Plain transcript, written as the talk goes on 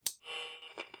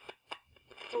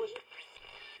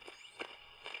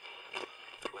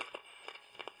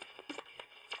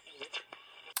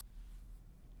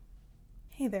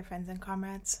Hey there, friends and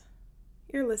comrades.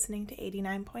 You're listening to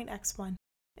 89.x1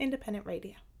 Independent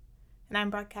Radio, and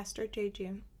I'm broadcaster Jay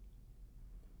June.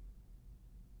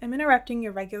 I'm interrupting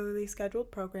your regularly scheduled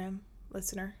program,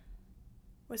 listener,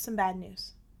 with some bad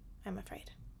news, I'm afraid.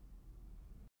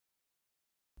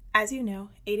 As you know,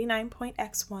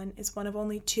 89.x1 is one of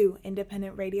only 2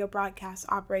 independent radio broadcasts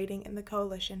operating in the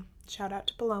Coalition. Shout out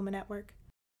to Paloma Network.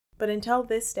 But until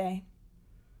this day,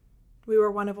 we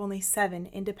were one of only 7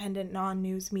 independent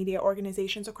non-news media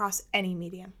organizations across any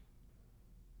medium.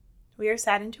 We are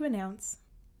saddened to announce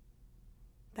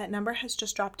that number has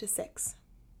just dropped to 6.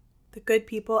 The good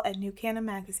people at New Canaan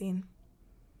Magazine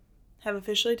have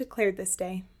officially declared this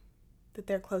day that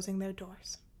they're closing their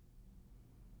doors.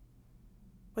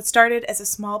 What started as a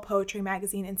small poetry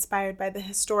magazine inspired by the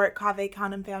historic Cave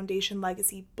Canem Foundation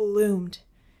legacy bloomed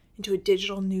into a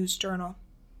digital news journal,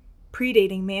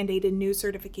 predating mandated news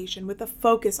certification with a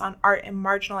focus on art and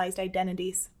marginalized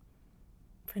identities.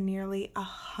 For nearly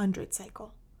 100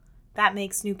 cycle. That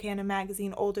makes New Canaan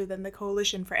Magazine older than the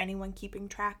Coalition for anyone keeping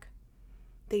track.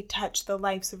 They touch the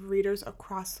lives of readers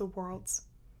across the worlds.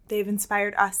 They've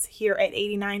inspired us here at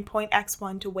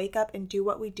 89.x1 to wake up and do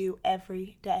what we do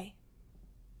every day.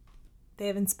 They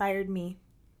have inspired me,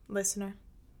 listener.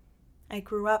 I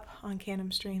grew up on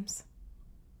Canem streams.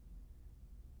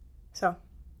 So,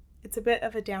 it's a bit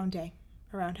of a down day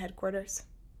around headquarters.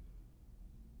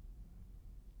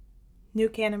 New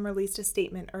Canaan released a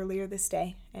statement earlier this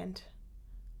day, and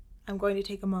I'm going to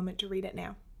take a moment to read it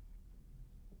now.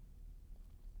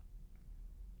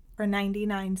 For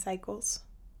 99 cycles,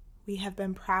 we have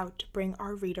been proud to bring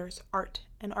our readers art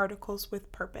and articles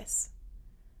with purpose.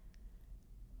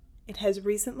 It has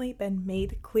recently been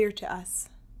made clear to us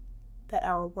that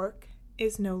our work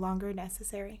is no longer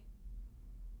necessary.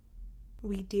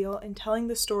 We deal in telling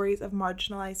the stories of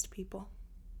marginalized people.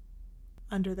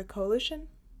 Under the Coalition,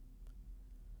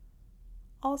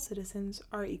 all citizens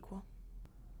are equal.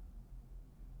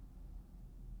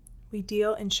 We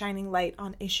deal in shining light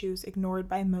on issues ignored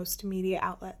by most media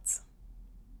outlets.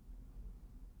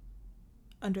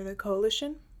 Under the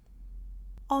Coalition,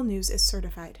 all news is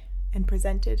certified and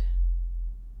presented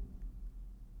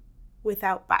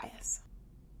without bias.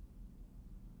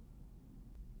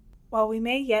 While we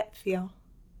may yet feel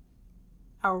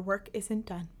our work isn't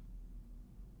done,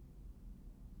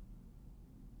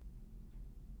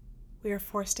 we are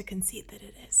forced to concede that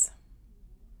it is.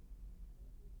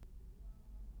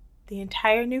 The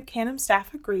entire New Canaan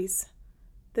staff agrees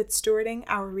that stewarding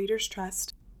our readers'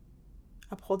 trust,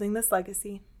 upholding this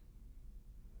legacy,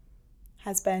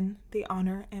 has been the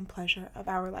honor and pleasure of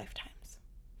our lifetimes.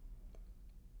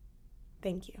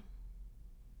 Thank you.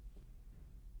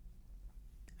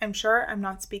 I'm sure I'm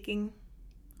not speaking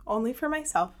only for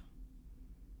myself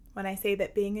when I say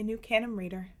that being a New Canaan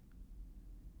reader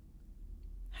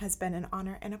has been an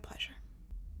honor and a pleasure.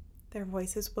 Their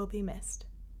voices will be missed.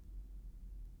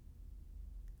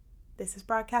 This is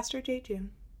broadcaster Jay June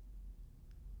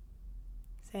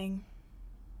saying,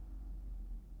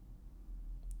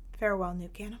 farewell, New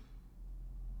Canaan.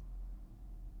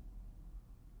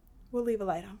 We'll leave a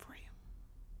light on for you.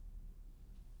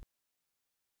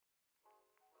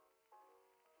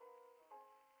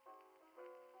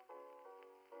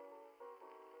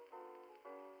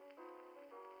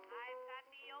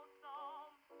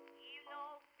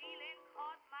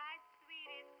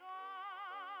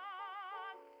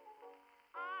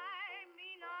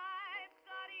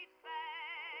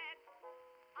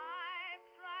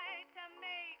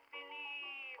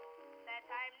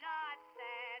 I'm not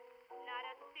sad, not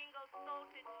a single soul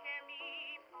to cheer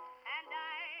me, and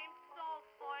I'm so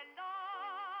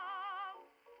forlorn.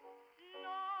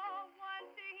 No one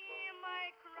to hear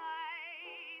my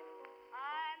cries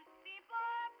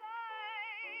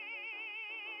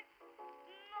unsympathized.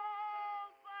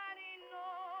 Nobody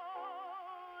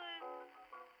knows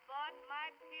but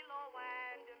my pillow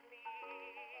and me.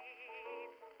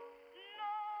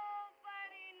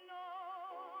 Nobody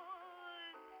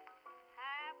knows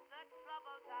half the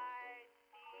troubles I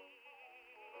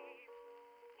see.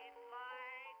 It's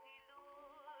my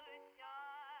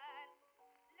delusion.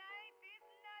 Life is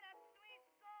not a sweet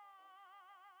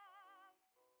song.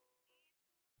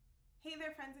 Hey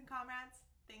there, friends and comrades.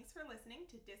 Thanks for listening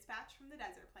to Dispatch from the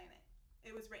Desert Planet.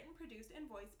 It was written, produced, and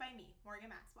voiced by me, Morgan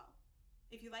Maxwell.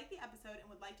 If you liked the episode and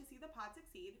would like to see the pod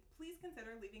succeed, please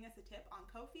consider leaving us a tip on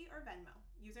Ko-fi or Venmo,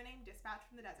 username Dispatch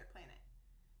from the Desert Planet.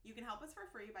 You can help us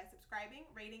for free by subscribing,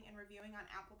 rating, and reviewing on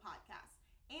Apple Podcasts,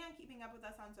 and keeping up with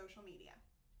us on social media.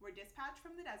 We're Dispatch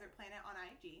from the Desert Planet on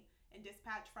IG, and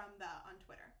Dispatch from the on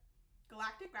Twitter.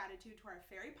 Galactic gratitude to our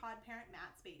fairy pod parent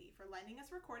Matt Spady for lending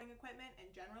us recording equipment and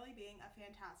generally being a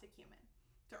fantastic human.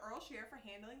 To Earl Shear for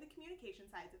handling the communication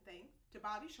sides of things, to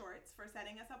Bobby Shorts for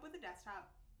setting us up with a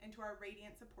desktop, and to our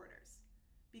radiant supporters.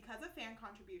 Because of fan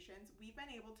contributions, we've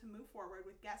been able to move forward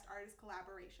with guest artist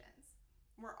collaborations.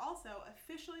 We're also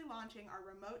officially launching our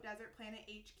Remote Desert Planet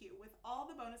HQ with all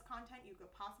the bonus content you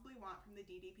could possibly want from the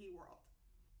DDP world.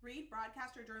 Read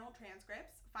Broadcaster Journal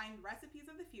transcripts, find recipes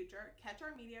of the future, catch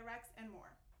our media recs, and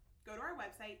more. Go to our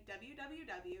website,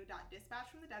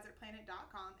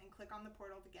 www.dispatchfromthedesertplanet.com, and click on the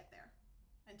portal to get there.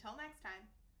 Until next time,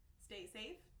 stay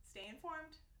safe, stay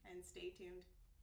informed, and stay tuned.